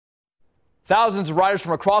Thousands of riders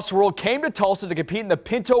from across the world came to Tulsa to compete in the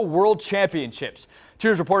Pinto World Championships. 2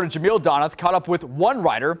 News reporter Jamil Donath caught up with one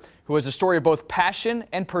rider who has a story of both passion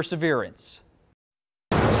and perseverance.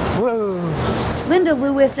 Whoa. Linda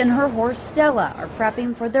Lewis and her horse Stella are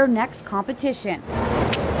prepping for their next competition.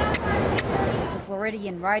 The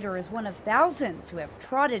Floridian rider is one of thousands who have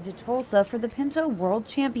trotted to Tulsa for the Pinto World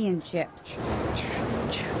Championships.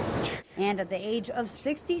 And at the age of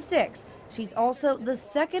 66, she's also the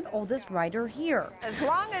second oldest rider here. As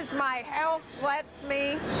long as my health lets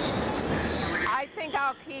me, I think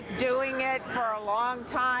I'll keep doing it for a long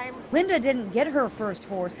time. Linda didn't get her first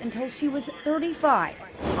horse until she was 35.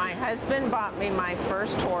 My husband bought me my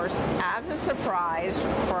first horse as a surprise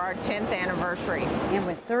for our 10th anniversary. And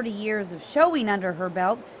with 30 years of showing under her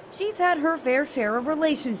belt, she's had her fair share of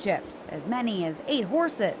relationships, as many as 8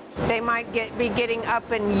 horses. They might be getting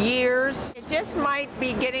up in years. It just might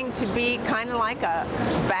be getting to be kind of like a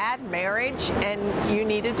bad marriage and you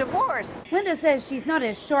need a divorce. Linda says she's not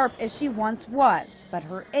as sharp as she once was, but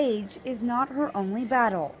her age is not her only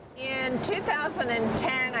battle. In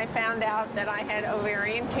 2010, I found out that I had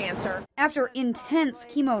ovarian cancer. After intense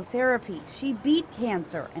chemotherapy, she beat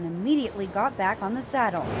cancer and immediately got back on the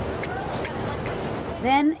saddle.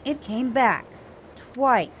 Then it came back,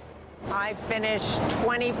 twice. I finished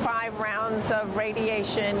 25 rounds of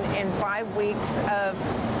radiation in 5 weeks of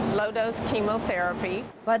low-dose chemotherapy.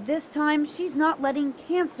 But this time, she's not letting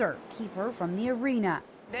cancer keep her from the arena.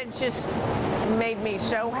 That just made me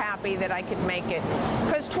so happy that I could make it.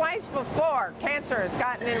 Because twice before, cancer has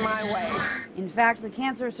gotten in my way. In fact, the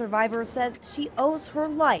cancer survivor says she owes her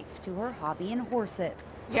life to her hobby and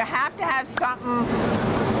horses. You have to have something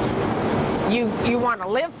you want to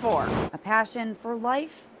live for. A passion for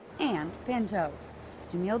life and pintos.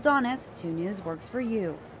 Jamil Donath, 2 News works for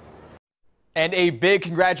you. And a big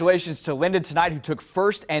congratulations to Linda tonight, who took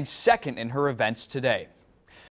first and second in her events today.